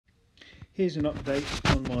Here's an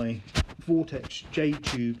update on my Vortex J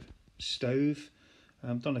tube stove.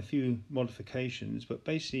 I've done a few modifications, but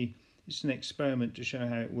basically it's an experiment to show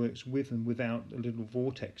how it works with and without the little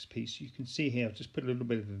vortex piece. You can see here I've just put a little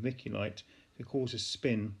bit of vermiculite to cause a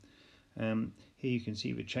spin. Here you can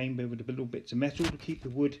see the chamber with the little bits of metal to keep the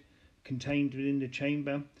wood contained within the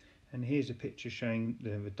chamber. And here's a picture showing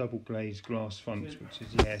the double glazed glass front, which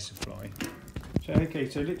is the air supply. So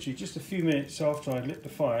literally just a few minutes after I'd lit the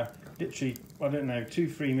fire, literally, I don't know,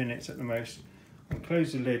 2-3 minutes at the most, I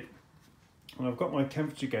close the lid and I've got my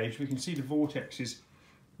temperature gauge. We can see the vortex is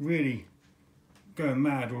really going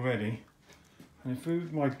mad already. And if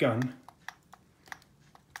with my gun,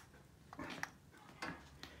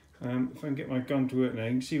 if I can get my gun to work now,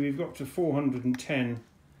 you can see we've got to 410,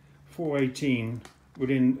 418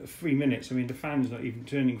 within 3 minutes. I mean, the fan's not even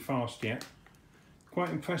turning fast yet. Quite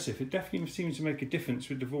impressive. It definitely seems to make a difference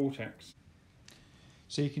with the vortex.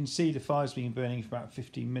 So you can see the fire's been burning for about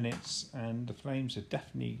 15 minutes and the flames are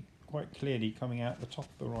definitely quite clearly coming out the top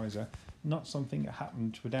of the riser. Not something that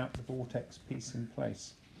happened without the vortex piece in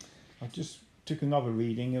place. I just took another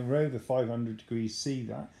reading and we're over 500 degrees C.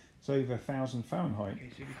 That it's over 1000 Fahrenheit. Okay,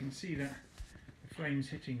 so you can see that the flames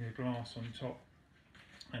hitting the glass on top,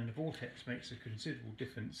 and the vortex makes a considerable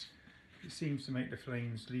difference. It seems to make the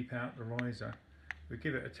flames leap out the riser. We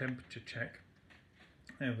give it a temperature check.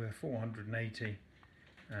 Now we're 480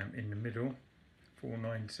 in the middle,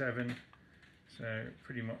 497, so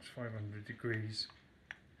pretty much 500 degrees.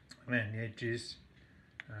 And then the edges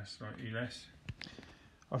slightly less.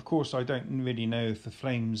 Of course, I don't really know if the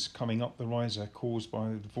flames coming up the riser caused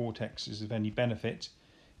by the vortex is of any benefit.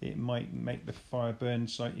 It might make the fire burn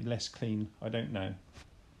slightly less clean, I don't know.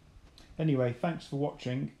 Anyway, thanks for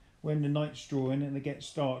watching. When the night's drawing and it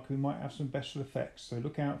gets dark, we might have some special effects, so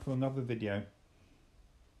look out for another video.